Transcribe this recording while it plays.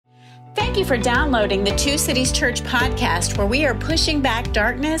Thank you for downloading the Two Cities Church podcast, where we are pushing back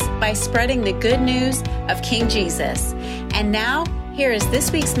darkness by spreading the good news of King Jesus. And now, here is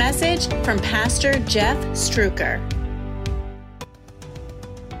this week's message from Pastor Jeff Struker.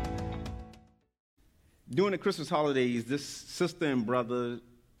 During the Christmas holidays, this sister and brother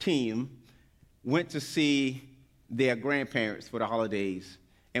team went to see their grandparents for the holidays.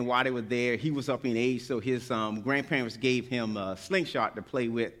 And while they were there, he was up in age, so his grandparents gave him a slingshot to play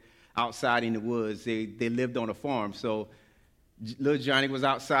with outside in the woods. They lived on a farm, so little Johnny was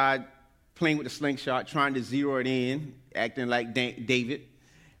outside playing with the slingshot, trying to zero it in, acting like David.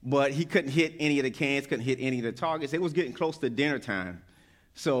 But he couldn't hit any of the cans, couldn't hit any of the targets. It was getting close to dinner time,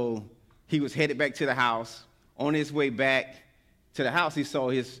 so he was headed back to the house. On his way back to the house, he saw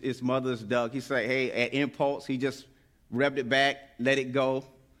his mother's duck. He said, hey, at impulse, he just revved it back, let it go,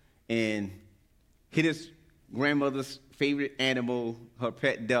 and hit his grandmother's favorite animal, her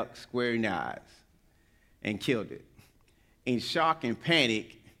pet duck, square in the eyes, and killed it. In shock and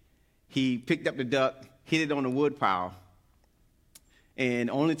panic, he picked up the duck, hit it on the wood pile,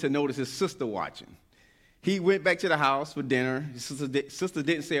 and only to notice his sister watching. He went back to the house for dinner. His sister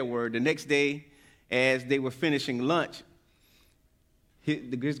didn't say a word. The next day, as they were finishing lunch,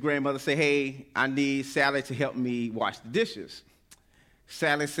 his grandmother said, hey, I need Sally to help me wash the dishes.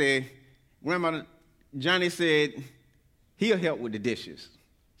 Sally said, Grandmother, Johnny said he'll help with the dishes.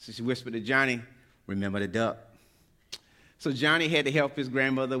 So she whispered to Johnny, remember the duck. So Johnny had to help his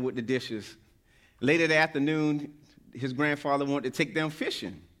grandmother with the dishes. Later that afternoon, his grandfather wanted to take them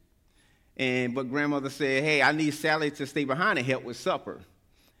fishing. But grandmother said, hey, I need Sally to stay behind and help with supper.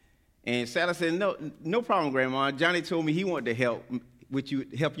 And Sally said, no problem, Grandma. Johnny told me he wanted to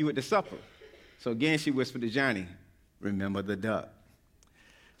help you with the supper. So again, she whispered to Johnny, remember the duck.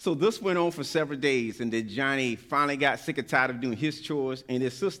 So this went on for several days, and then Johnny finally got sick and tired of doing his chores and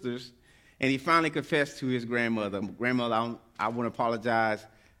his sister's, and he finally confessed to his grandmother, Grandmother, I want to apologize.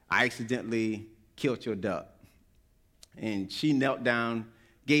 I accidentally killed your duck. And she knelt down,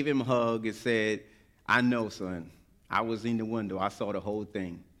 gave him a hug, and said, I know, son. I was in the window. I saw the whole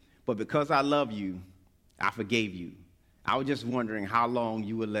thing. But because I love you, I forgave you. I was just wondering how long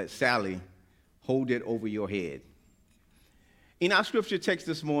you would let Sally hold it over your head. In our scripture text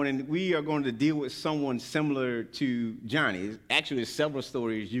this morning, we are going to deal with someone similar to Johnny. Actually, there's several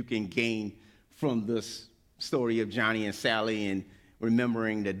stories you can gain from this story of Johnny and Sally and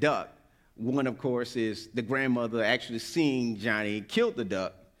remembering the duck. One, of course, is the grandmother actually seeing Johnny kill the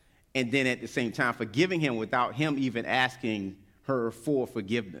duck, and then at the same time forgiving him without him even asking her for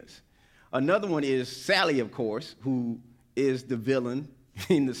forgiveness. Another one is Sally, of course, who is the villain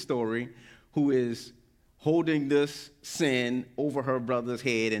in the story, who is holding this sin over her brother's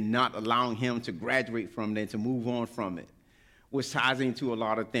head and not allowing him to graduate from it and to move on from it, which ties into a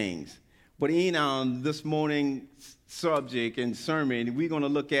lot of things. But in this morning's subject and sermon, we're going to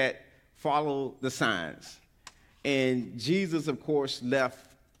look at follow the signs. And Jesus, of course,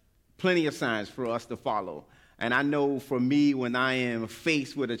 left plenty of signs for us to follow. And I know for me, when I am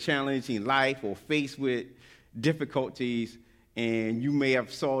faced with a challenge in life or faced with difficulties, and you may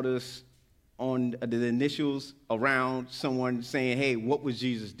have saw this on the initials around someone saying, hey, what would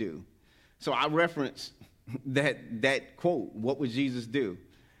Jesus do? So I reference that quote, what would Jesus do?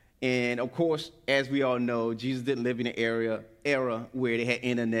 And of course, as we all know, Jesus didn't live in an era where they had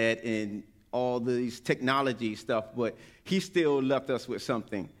internet and all these technology stuff, but he still left us with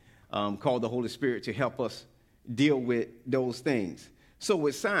something called the Holy Spirit to help us deal with those things. So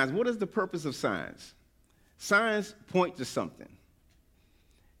with signs, what is the purpose of signs? Signs point to something.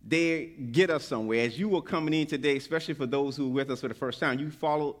 They get us somewhere. As you were coming in today, especially for those who were with us for the first time, you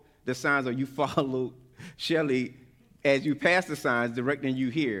followed the signs or you followed Shelley as you passed the signs directing you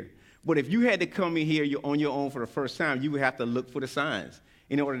here. But if you had to come in here on your own for the first time, you would have to look for the signs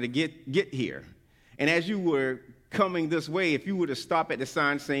in order to get here. And as you were coming this way, if you were to stop at the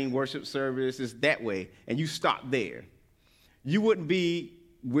sign saying worship service is that way, and you stopped there, you wouldn't be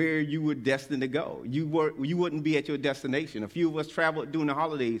where you were destined to go. You wouldn't be at your destination. A few of us traveled during the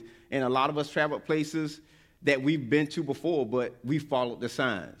holidays, and a lot of us traveled places that we've been to before, but we followed the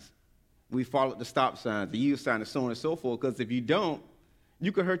signs. We followed the stop signs, the yield sign, and so on and so forth, because if you don't,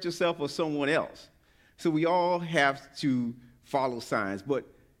 you could hurt yourself or someone else. So we all have to follow signs. But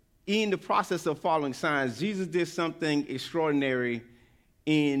in the process of following signs, Jesus did something extraordinary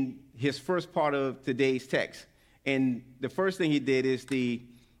in his first part of today's text. And the first thing he did is the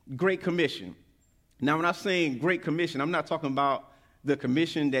Great Commission. Now, when I'm saying Great Commission, I'm not talking about the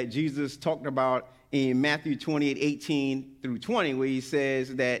commission that Jesus talked about in Matthew 28:18 through 20, where he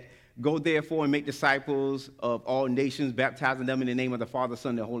says that go therefore and make disciples of all nations, baptizing them in the name of the Father,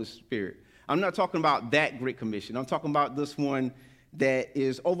 Son, and the Holy Spirit. I'm not talking about that Great Commission. I'm talking about this one that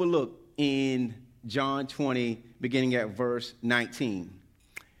is overlooked in John 20, beginning at verse 19.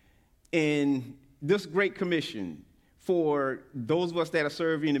 In this Great Commission, for those of us that are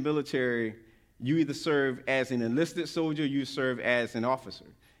serving in the military, you either serve as an enlisted soldier, you serve as an officer.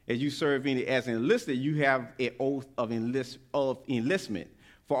 As you serve as an enlisted, you have an oath of enlistment.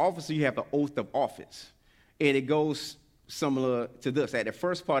 For officer, you have the oath of office. And it goes similar to this. At the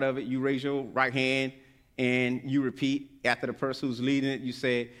first part of it, you raise your right hand and you repeat. After the person who's leading it, you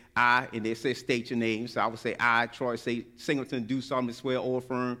say, I, and they say state your name. So I would say, I, Troy Singleton, do solemnly swear or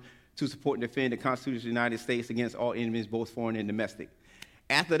affirm to support and defend the Constitution of the United States against all enemies, both foreign and domestic.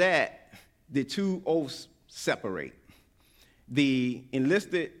 After that, the two oaths separate. The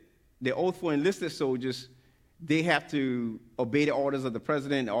oath for enlisted soldiers, they have to obey the orders of the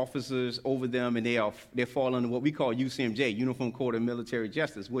president, the officers over them, and they fall under what we call UCMJ, Uniform Code of Military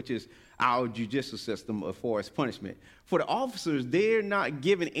Justice, which is our judicial system of forced punishment. For the officers, they're not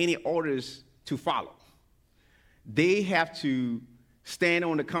given any orders to follow. They have to stand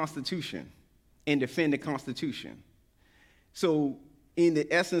on the Constitution and defend the Constitution. So in the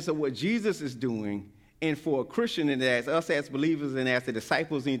essence of what Jesus is doing, and for a Christian and as us as believers and as the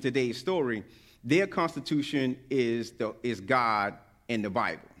disciples in today's story, their Constitution is God and the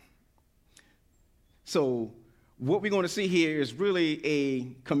Bible. So what we're going to see here is really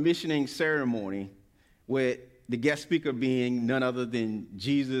a commissioning ceremony with the guest speaker being none other than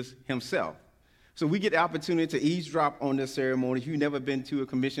Jesus himself. So we get the opportunity to eavesdrop on this ceremony. If you've never been to a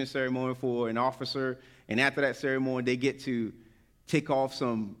commission ceremony for an officer, and after that ceremony, they get to take off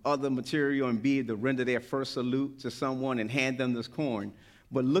some other material and be able to render their first salute to someone and hand them this coin.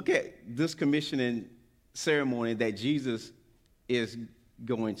 But look at this commissioning ceremony that Jesus is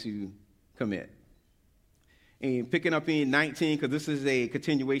going to commit. And picking up in 19, because this is a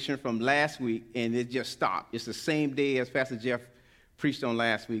continuation from last week, and it just stopped. It's the same day as Pastor Jeff preached on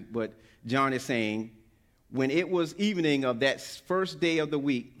last week, but John is saying, when it was evening of that first day of the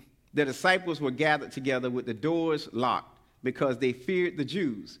week, the disciples were gathered together with the doors locked because they feared the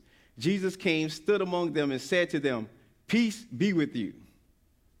Jews. Jesus came, stood among them, and said to them, "Peace be with you."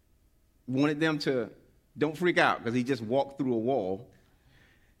 Wanted them to don't freak out because he just walked through a wall.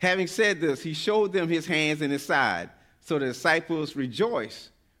 Having said this, he showed them his hands and his side. So the disciples rejoiced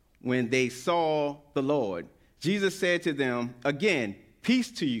when they saw the Lord. Jesus said to them, again,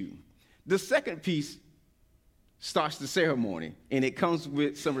 "Peace to you." The second piece starts the ceremony, and it comes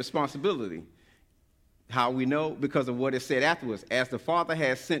with some responsibility. How we know? Because of what it said afterwards. As the Father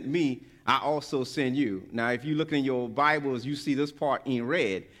has sent me, I also send you. Now, if you look in your Bibles, you see this part in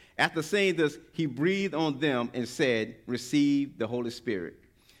red. After saying this, he breathed on them and said, "Receive the Holy Spirit.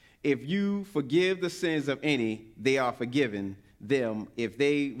 If you forgive the sins of any, they are forgiven them. If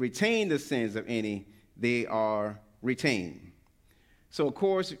they retain the sins of any, they are retained." So, of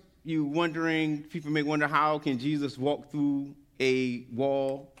course, people may wonder, how can Jesus walk through a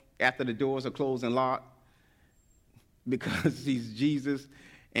wall after the doors are closed and locked? Because he's Jesus,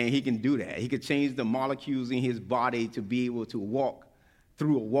 and he can do that. He could change the molecules in his body to be able to walk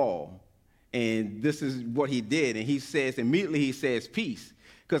through a wall. And this is what he did. And he says, immediately he says, "Peace."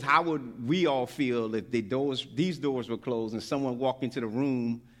 Because how would we all feel if these doors were closed and someone walked into the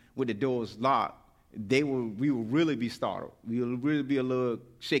room with the doors locked? We would really be startled. We would really be a little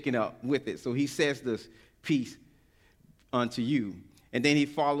shaken up with it. So he says this, "Peace unto you." And then he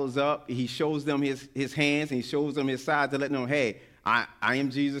follows up. He shows them his hands, and he shows them his side to let them know, hey, I am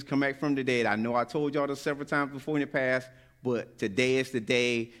Jesus, come back from the dead. I know I told y'all this several times before in the past, but today is the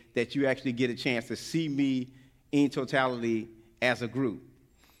day that you actually get a chance to see me in totality as a group.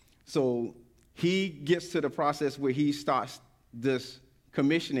 So he gets to the process where he starts this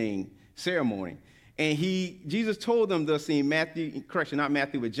commissioning ceremony. And Jesus told them this in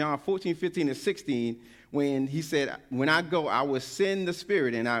John 14, 15, and 16, when he said, "When I go, I will send the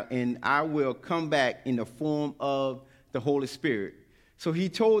Spirit, and I will come back in the form of the Holy Spirit." So he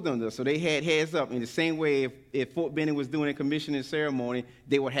told them this. So they had heads up. In the same way, if Fort Benning was doing a commissioning ceremony,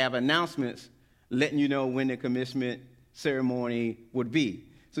 they would have announcements letting you know when the commissioning ceremony would be.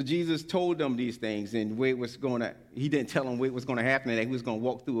 So Jesus told them these things, and he didn't tell them where it was going to happen, and that he was going to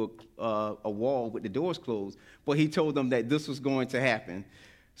walk through a wall with the doors closed, but he told them that this was going to happen.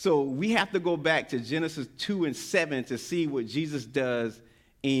 So we have to go back to Genesis 2 and 7 to see what Jesus does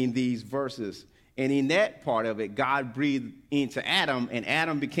in these verses. And in that part of it, God breathed into Adam, and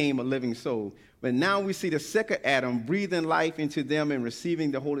Adam became a living soul. But now we see the second Adam breathing life into them and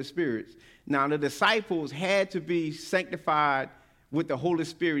receiving the Holy Spirit. Now the disciples had to be sanctified with the Holy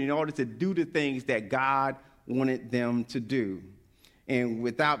Spirit in order to do the things that God wanted them to do. And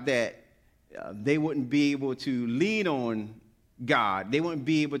without that, they wouldn't be able to lean on God. They wouldn't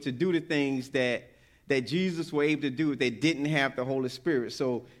be able to do the things that Jesus were able to do if they didn't have the Holy Spirit.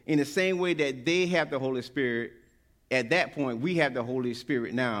 So in the same way that they have the Holy Spirit, at that point, we have the Holy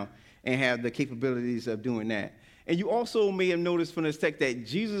Spirit now and have the capabilities of doing that. And you also may have noticed from this text that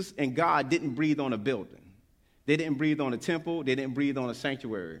Jesus and God didn't breathe on a building. They didn't breathe on a temple. They didn't breathe on a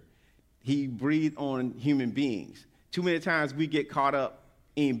sanctuary. He breathed on human beings. Too many times we get caught up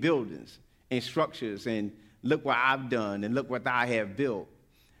in buildings and structures and look what I've done and look what I have built.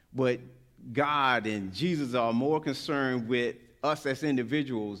 But God and Jesus are more concerned with us as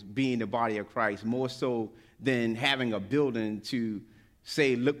individuals being the body of Christ, more so than having a building to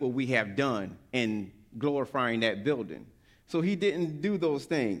say, look what we have done, and glorifying that building. So he didn't do those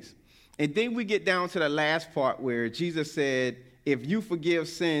things. And then we get down to the last part where Jesus said, if you forgive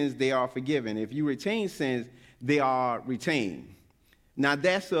sins, they are forgiven. If you retain sins, they are retained. Now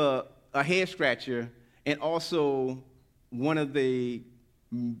that's a head scratcher, and also one of the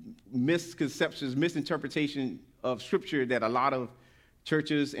misconceptions, misinterpretation of Scripture that a lot of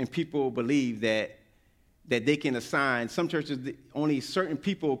churches and people believe that they can assign. Some churches, only certain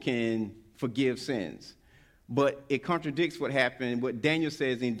people can forgive sins. But it contradicts what Daniel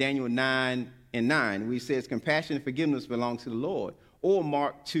says in Daniel 9:9, where he says compassion and forgiveness belongs to the Lord. Or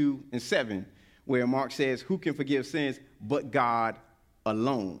Mark 2:7, where Mark says, who can forgive sins but God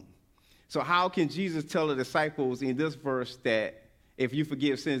alone? So how can Jesus tell the disciples in this verse that if you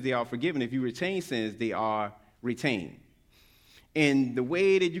forgive sins, they are forgiven. If you retain sins, they are retained. And the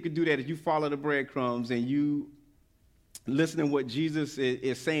way that you can do that is you follow the breadcrumbs and you listen to what Jesus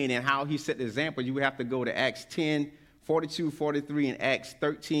is saying and how he set the example. You would have to go to Acts 10:42, 43, and Acts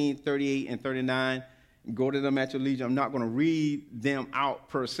 13, 38, and 39. Go to them at your leisure. I'm not going to read them out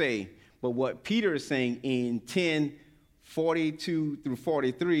per se. But what Peter is saying in 10:42 through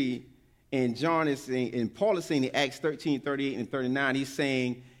 43, and John is saying, and Paul is saying in Acts 13, 38, and 39, he's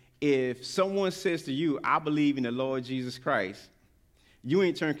saying, if someone says to you, I believe in the Lord Jesus Christ, you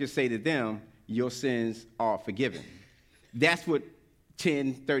in turn can say to them, your sins are forgiven. That's what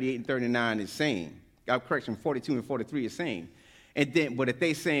 10, 38, and 39 is saying. Correction, 42 and 43 is saying. And then, but if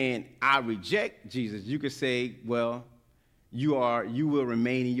they saying, I reject Jesus, you could say, well, you will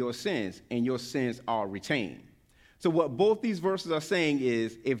remain in your sins, and your sins are retained. So what both these verses are saying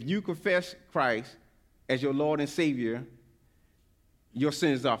is, if you confess Christ as your Lord and Savior, your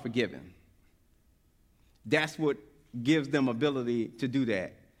sins are forgiven. That's what gives them ability to do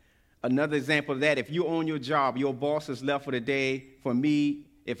that. Another example of that, if you're on your job, your boss has left for the day. For me,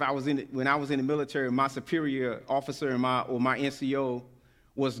 when I was in the military, my superior officer or my NCO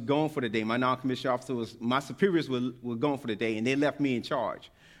was gone for the day. My non-commissioned officer my superiors were gone for the day, and they left me in charge.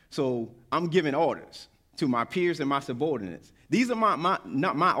 So I'm giving orders to my peers and my subordinates. These are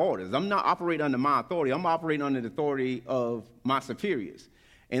not my orders. I'm not operating under my authority. I'm operating under the authority of my superiors.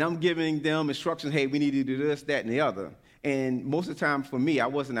 And I'm giving them instructions, hey, we need to do this, that, and the other. And most of the time for me, I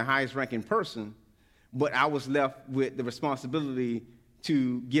wasn't the highest ranking person, but I was left with the responsibility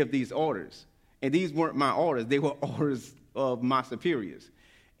to give these orders. And these weren't my orders. They were orders of my superiors.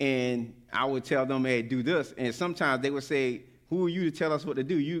 And I would tell them, hey, do this. And sometimes they would say, who are you to tell us what to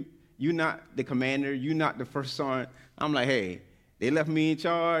do? You're not the commander. You're not the first sergeant. I'm like, hey, they left me in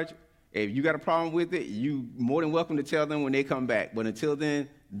charge. If you got a problem with it, you more than welcome to tell them when they come back. But until then,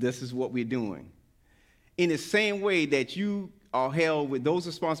 this is what we're doing. In the same way that you are held with those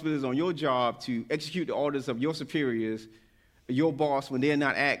responsibilities on your job to execute the orders of your superiors, your boss, when they're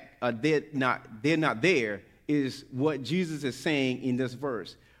not there, is what Jesus is saying in this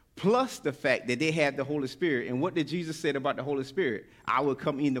verse. Plus the fact that they have the Holy Spirit. And what did Jesus say about the Holy Spirit? I will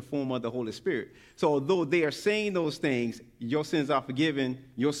come in the form of the Holy Spirit. So although they are saying those things, your sins are forgiven,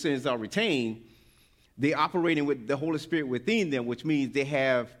 your sins are retained, they're operating with the Holy Spirit within them, which means they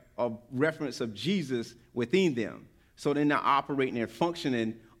have a reference of Jesus within them. So they're not operating and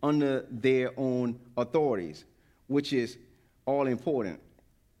functioning under their own authorities, which is all important.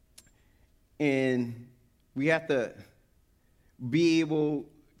 And we have to be able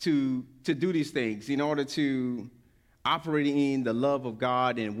to do these things in order to operate in the love of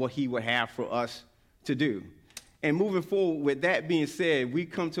God and what he would have for us to do. And moving forward, with that being said, we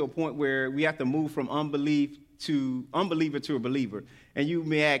come to a point where we have to move from unbeliever to a believer. And you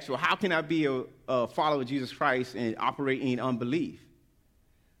may ask, well, how can I be a follower of Jesus Christ and operate in unbelief?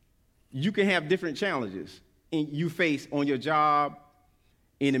 You can have different challenges you face on your job,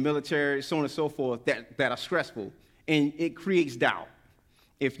 in the military, so on and so forth, that are stressful. And it creates doubt.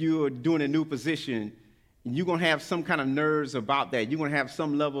 If you're doing a new position you're going to have some kind of nerves about that. You're going to have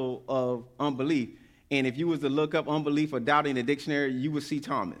some level of unbelief. And if you was to look up unbelief or doubt in the dictionary, you would see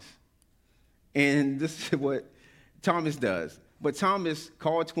Thomas. And this is what Thomas does. But Thomas,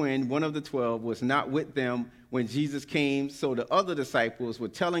 called twin, one of the 12, was not with them when Jesus came. So the other disciples were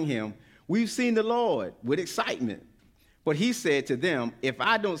telling him, "We've seen the Lord," with excitement. But he said to them, "If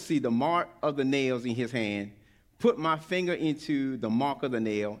I don't see the mark of the nails in his hand, put my finger into the mark of the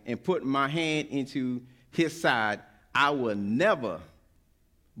nail, and put my hand into his side, I will never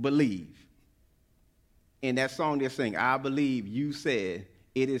believe." In that song they're saying, "I believe you said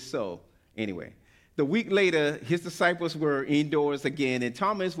it is so." Anyway, the week later, his disciples were indoors again, and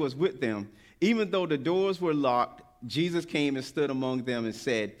Thomas was with them. Even though the doors were locked, Jesus came and stood among them and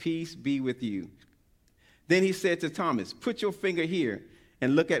said, "Peace be with you." Then he said to Thomas, "Put your finger here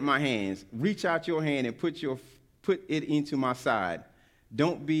and look at my hands. Reach out your hand and put it into my side.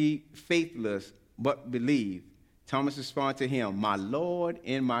 Don't be faithless, but believe." Thomas responded to him, "My Lord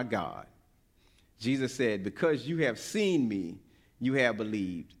and my God." Jesus said, "Because you have seen me, you have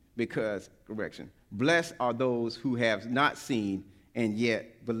believed." Blessed are those who have not seen and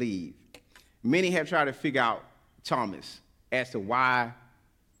yet believe. Many have tried to figure out Thomas as to why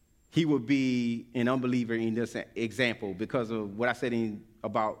he would be an unbeliever in this example, because of what I said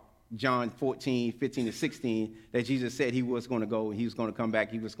about John 14, 15, and 16, that Jesus said he was going to go, he was going to come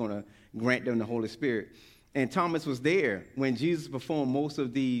back, he was going to grant them the Holy Spirit. And Thomas was there when Jesus performed most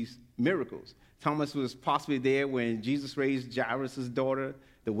of these miracles. Thomas was possibly there when Jesus raised Jairus' daughter,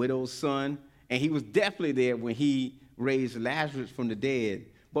 the widow's son, and he was definitely there when he raised Lazarus from the dead.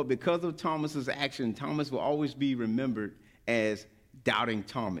 But because of Thomas's action, Thomas will always be remembered as Doubting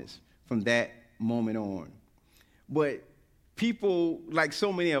Thomas from that moment on. But people, like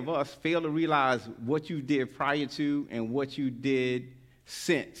so many of us, fail to realize what you did prior to and what you did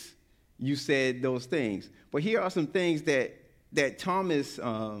since you said those things. But here are some things that Thomas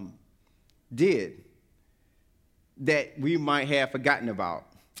did that we might have forgotten about.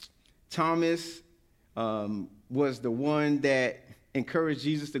 Thomas was the one that encouraged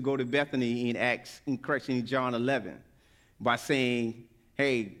Jesus to go to Bethany in John 11 by saying,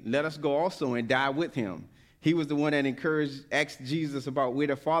 "Hey, let us go also and die with him." He was the one that asked Jesus about where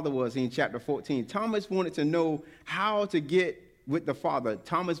the Father was in chapter 14. Thomas wanted to know how to get with the Father.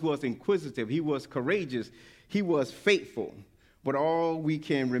 Thomas was inquisitive. He was courageous. He was faithful. But all we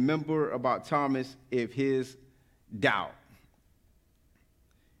can remember about Thomas is his doubt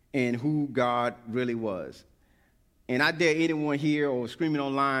and who God really was. And I dare anyone here or screaming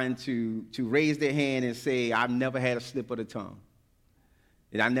online to raise their hand and say, "I've never had a slip of the tongue.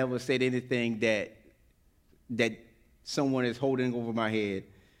 And I never said anything that someone is holding over my head."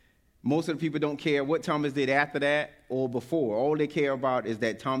 Most of the people don't care what Thomas did after that or before. All they care about is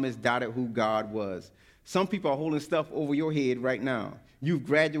that Thomas doubted who God was. Some people are holding stuff over your head right now. You've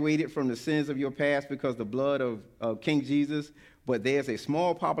graduated from the sins of your past because of the blood of King Jesus, but there's a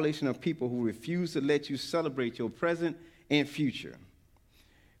small population of people who refuse to let you celebrate your present and future.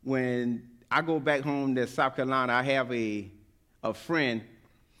 When I go back home to South Carolina, I have a friend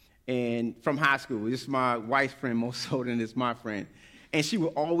and from high school. This is my wife's friend more so than it's my friend. And she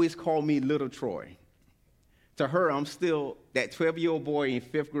would always call me Little Troy. To her, I'm still that 12-year-old boy in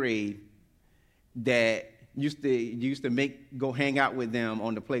 5th grade that used to go hang out with them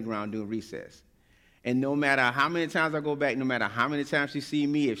on the playground during recess. And no matter how many times I go back, no matter how many times she see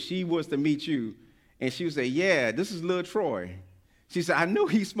me, if she was to meet you, and she would say, "Yeah, this is Little Troy." She said, "I know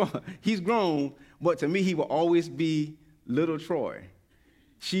he's smart, he's grown, but to me, he will always be Little Troy."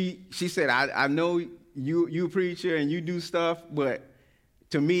 She said, I know you preacher and you do stuff, but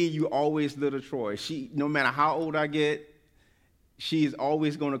to me, you always Little Troy. No matter how old I get, she is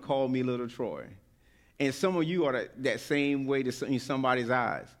always going to call me Little Troy. And some of you are that same way in somebody's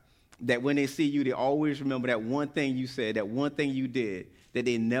eyes, that when they see you, they always remember that one thing you said, that one thing you did, that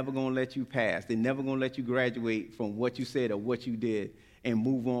they're never going to let you pass. They're never going to let you graduate from what you said or what you did and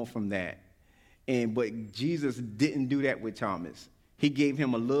move on from that. But Jesus didn't do that with Thomas. He gave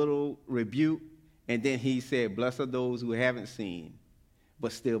him a little rebuke, and then he said, "Blessed are those who haven't seen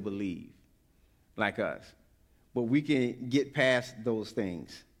but still believe," like us. But we can get past those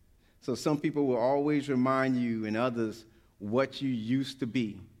things. So some people will always remind you and others what you used to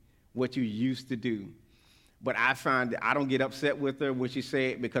be, what you used to do. But I find that I don't get upset with her when she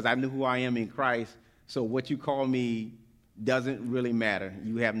said it, because I knew who I am in Christ. So what you call me doesn't really matter.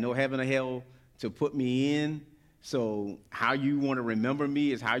 You have no heaven or hell to put me in. So how you want to remember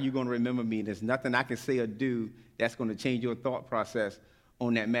me is how you're going to remember me. There's nothing I can say or do that's going to change your thought process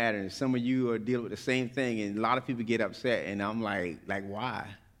on that matter. And some of you are dealing with the same thing, and a lot of people get upset, and I'm like, why?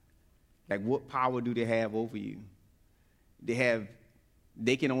 Like, what power do they have over you?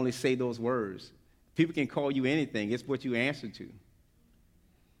 They can only say those words. People can call you anything. It's what you answer to.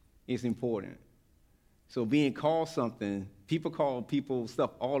 It's important. So being called something, people call people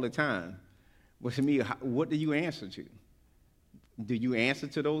stuff all the time. But to me, what do you answer to? Do you answer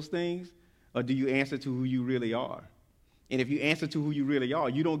to those things, or do you answer to who you really are? And if you answer to who you really are,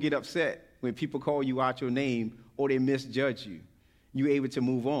 you don't get upset when people call you out your name or they misjudge you. You're able to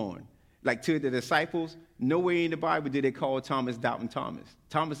move on. Like to the disciples, nowhere in the Bible did they call Thomas Doubting Thomas.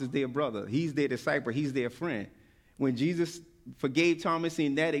 Thomas is their brother. He's their disciple. He's their friend. When Jesus forgave Thomas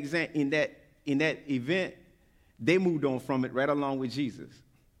in that event, they moved on from it right along with Jesus.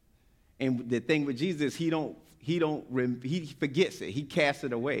 And the thing with Jesus, he forgets it. He casts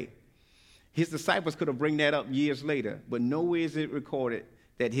it away. His disciples could have bring that up years later, but nowhere is it recorded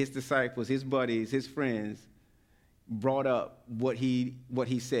that his disciples, his buddies, his friends brought up what he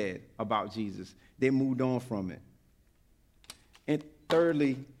said about Jesus. They moved on from it. And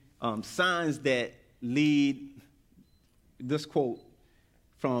thirdly, signs that lead, this quote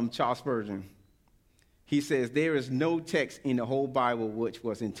from Charles Spurgeon. He says, there is no text in the whole Bible which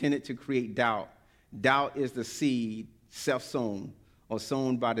was intended to create doubt. Doubt is the seed self-sown or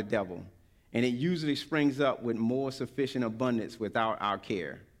sown by the devil, and it usually springs up with more sufficient abundance without our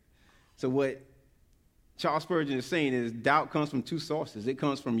care. So what Charles Spurgeon is saying is doubt comes from two sources. It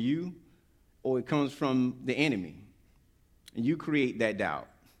comes from you, or it comes from the enemy. And you create that doubt.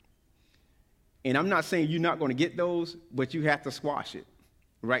 And I'm not saying you're not going to get those, but you have to squash it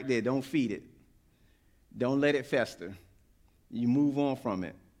right there. Don't feed it. Don't let it fester. You move on from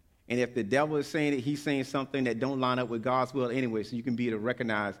it. And if the devil is saying it, he's saying something that don't line up with God's will anyway, so you can be able to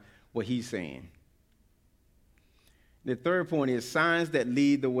recognize what he's saying. The third point is signs that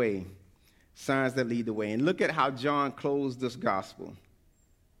lead the way. Signs that lead the way. And look at how John closed this gospel.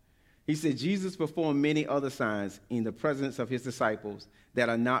 He said, Jesus performed many other signs in the presence of his disciples that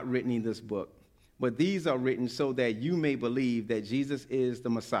are not written in this book. But these are written so that you may believe that Jesus is the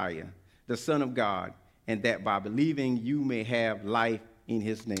Messiah, the Son of God, and that by believing you may have life in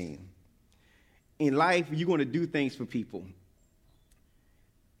his name. In life, you're going to do things for people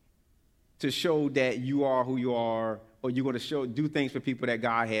to show that you are who you are, or you're going to do things for people that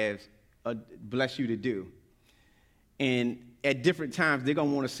God has blessed you to do. And at different times, they're going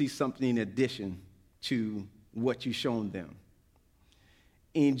to want to see something in addition to what you've shown them.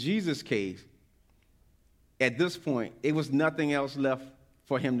 In Jesus' case, at this point, it was nothing else left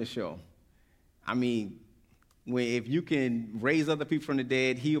for him to show. I mean, if you can raise other people from the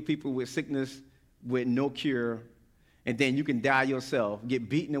dead, heal people with sickness with no cure, and then you can die yourself, get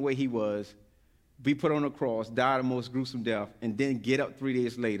beaten the way he was, be put on a cross, die the most gruesome death, and then get up 3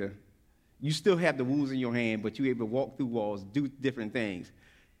 days later. You still have the wounds in your hand, but you're able to walk through walls, do different things.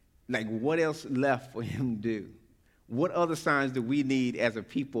 Like, what else left for him to do? What other signs do we need as a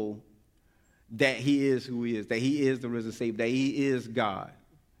people that he is who he is, that he is the risen Savior, that he is God,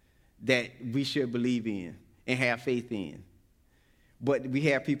 that we should believe in and have faith in? But we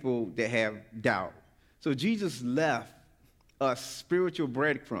have people that have doubt. So Jesus left us spiritual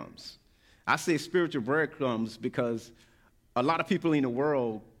breadcrumbs. I say spiritual breadcrumbs because a lot of people in the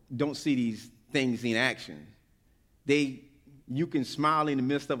world don't see these things in action. You can smile in the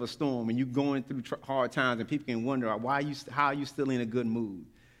midst of a storm and you're going through hard times, and people can wonder, how are you still in a good mood?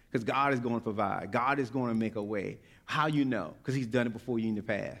 Because God is going to provide. God is going to make a way. How you know? Because he's done it before you in the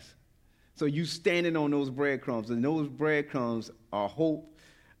past. So you standing on those breadcrumbs, and those breadcrumbs are hope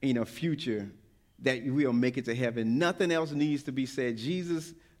in a future that we'll make it to heaven. Nothing else needs to be said.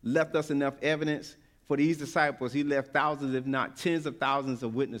 Jesus left us enough evidence for these disciples. He left thousands, if not tens of thousands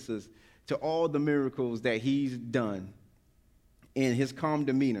of witnesses to all the miracles that he's done in his calm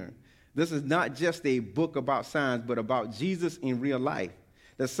demeanor. This is not just a book about signs, but about Jesus in real life.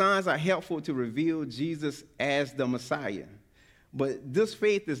 The signs are helpful to reveal Jesus as the Messiah. But this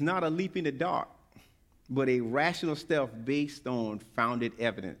faith is not a leap in the dark, but a rational step based on founded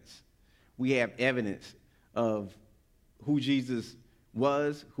evidence. We have evidence of who Jesus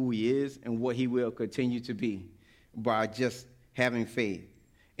was, who he is, and what he will continue to be by just having faith.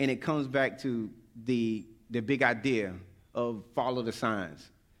 And it comes back to the big idea of follow the signs.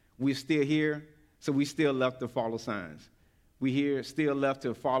 We're still here, so we still left to follow signs. We here still left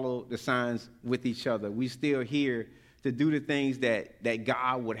to follow the signs with each other. We still here to do the things that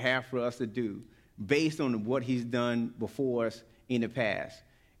God would have for us to do based on what he's done before us in the past.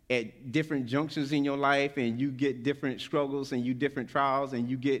 At different junctions in your life, and you get different struggles and you different trials, and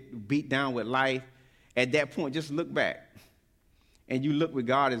you get beat down with life, at that point, just look back and you look where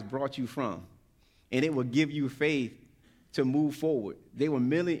God has brought you from, and it will give you faith to move forward. There were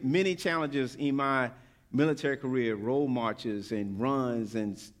many challenges in my military career, road marches and runs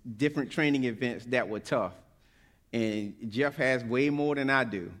and different training events that were tough. And Jeff has way more than I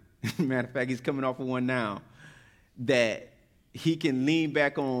do. Matter of fact, he's coming off of one now, that he can lean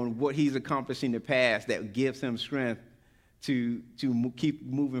back on what he's accomplished in the past that gives him strength to keep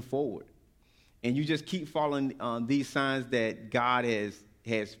moving forward. And you just keep following these signs that God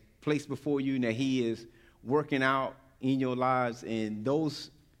has placed before you and that he is working out in your lives, and those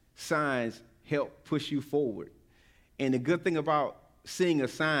signs help push you forward. And the good thing about seeing a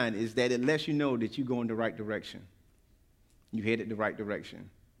sign is that it lets you know that you're going the right direction. You headed the right direction.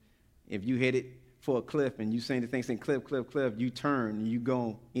 If you headed for a cliff and you saying the thing saying cliff, cliff, cliff, you turn and you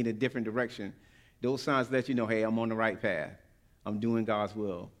go in a different direction. Those signs let you know, hey, I'm on the right path. I'm doing God's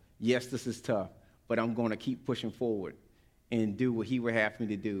will. Yes, this is tough, but I'm going to keep pushing forward and do what he would have me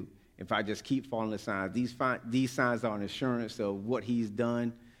to do if I just keep following the signs. These signs are an assurance of what he's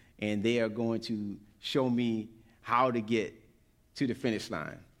done, and they are going to show me how to get to the finish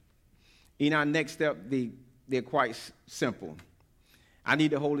line. In our next step, they're quite simple. I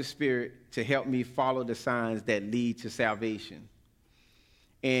need the Holy Spirit to help me follow the signs that lead to salvation.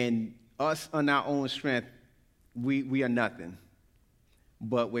 And us on our own strength, we are nothing.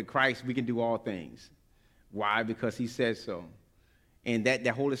 But with Christ, we can do all things. Why? Because he says so. And that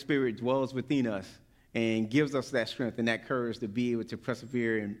the Holy Spirit dwells within us and gives us that strength and that courage to be able to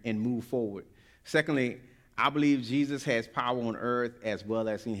persevere and move forward. Secondly, I believe Jesus has power on earth as well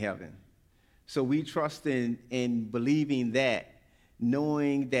as in heaven. So we trust in believing that,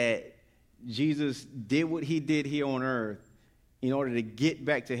 knowing that Jesus did what he did here on earth in order to get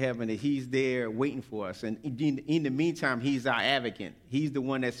back to heaven, that he's there waiting for us. And in the meantime, he's our advocate. He's the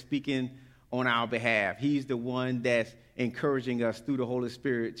one that's speaking on our behalf. He's the one that's encouraging us through the Holy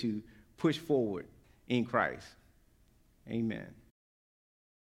Spirit to push forward in Christ. Amen.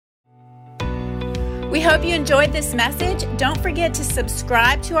 We hope you enjoyed this message. Don't forget to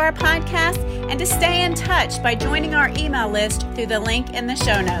subscribe to our podcast and to stay in touch by joining our email list through the link in the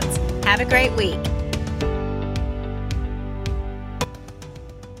show notes. Have a great week.